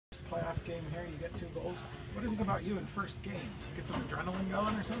playoff game here. You get 2 goals. What is it about you in first games? Get some adrenaline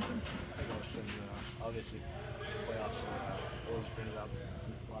going or something? I guess, and obviously playoffs always brings out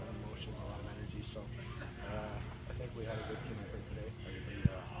a lot of emotion, a lot of energy. So I think we had a good team effort today.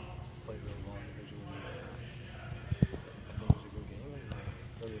 Everybody played really well individually. I think it was a good game, and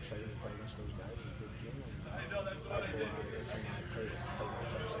really excited to play against those guys. It was a good team, and I hope get some play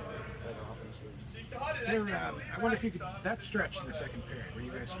matchups and better offenses. I wonder if you could, that stretch in the second period where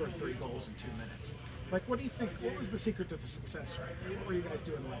you guys scored 3 goals in 2 minutes. Like, what do you think? What was the secret to the success right there? What were you guys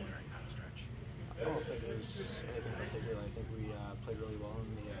doing well during that stretch? I don't think it was anything particular. I think we played really well in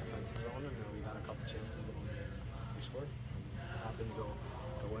the offensive zone, and we got a couple chances and we scored. And it happened to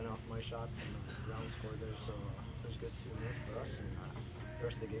go in off my shots, and Brown scored there, so it was good 2 minutes for us. And the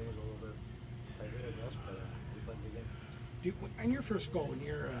rest of the game was a little bit tighter, I guess, but we played a good game. And your first goal, when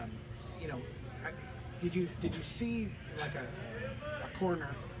you're, did you see like a corner,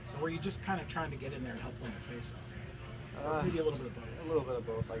 or were you just kind of trying to get in there and help win the face-off? Maybe a little bit of both. A little bit of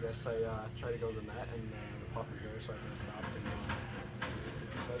both, I guess. I tried to go to the net, and the puck was there, so I kind of stopped. And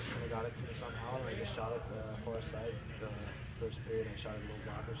I just kind of got it to me somehow, and I just shot it far side. The first period, I shot it a little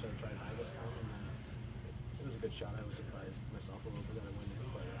blocker, so I tried high this time, and it was a good shot. I was surprised myself a little bit that I went in,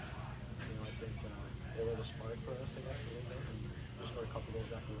 but I think they were the spark for us, I guess, a little bit, and we scored a couple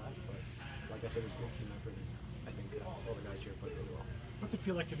goals after that. But like I said, it was a good team effort, and I think all the guys here played really well. What's it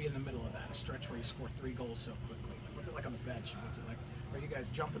feel like to be in the middle of that, a stretch where you score 3 goals so quickly? Like, what's it like on the bench? What's it like? Are you guys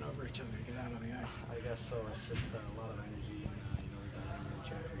jumping over each other to get out on the ice? I guess so. It's just a lot of energy, and we guys are really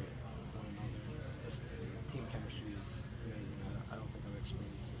cheering for one another. Just team chemistry is amazing. I don't think I've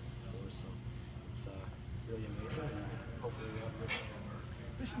experienced this before, so it's really amazing. And hopefully we have good.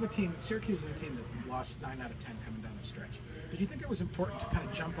 This is a team. Syracuse is a team that lost 9 out of 10 coming down the stretch. Did you think it was important to kind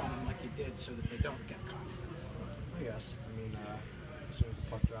of jump on them like you did so that they don't get confidence? I guess. I mean, as soon as the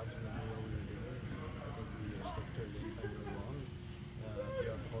puck dropped, we knew what we were doing. I think we stuck to our game plan really well.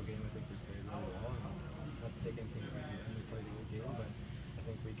 Throughout the whole game, I think we played really well. And not to take anything away from them, we played a good game, but I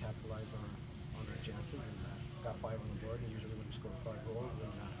think we capitalized on our chances and got 5 on the board. And usually when you score 5 goals, and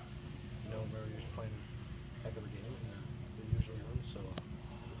we're just playing a heck of a game, and they usually win. So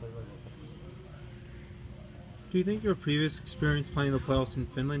we played really well. Do you think your previous experience playing the playoffs in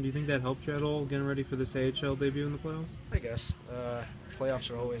Finland, do you think that helped you at all getting ready for this AHL debut in the playoffs? I guess.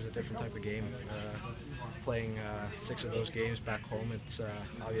 Playoffs are always a different type of game. Playing 6 of those games back home, it's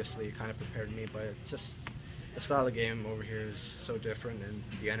obviously kind of prepared me, but it's just the style of the game over here is so different, and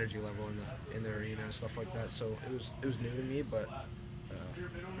the energy level in the arena and stuff like that. So it was new to me, but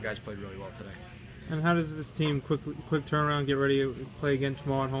the guys played really well today. And how does this team quick turnaround, get ready to play again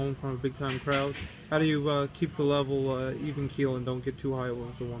tomorrow at home from a big time crowd? How do you keep the level even keel and don't get too high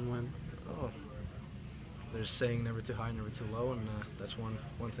with the 1 win? Oh, there's saying never too high, never too low, and that's one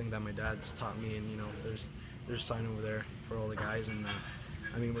thing that my dad's taught me. And there's a sign over there for all the guys, and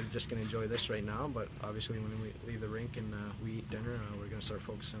I mean, we're just gonna enjoy this right now. But obviously, when we leave the rink and we eat dinner, we're gonna start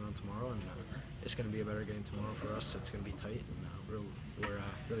focusing on tomorrow, and it's gonna be a better game tomorrow for us. It's gonna be tight, and we're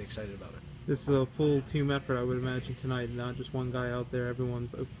really excited about it. This is a full team effort, I would imagine, tonight. Not just one guy out there. Everyone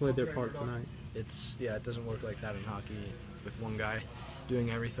played their part tonight. It doesn't work like that in hockey with one guy doing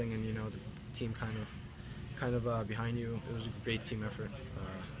everything, and the team kind of behind you. It was a great team effort.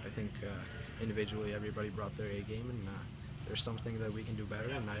 I think individually everybody brought their A game, and there's something that we can do better,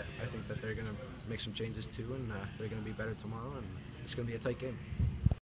 and I think that they're going to make some changes too, and they're going to be better tomorrow, and it's going to be a tight game.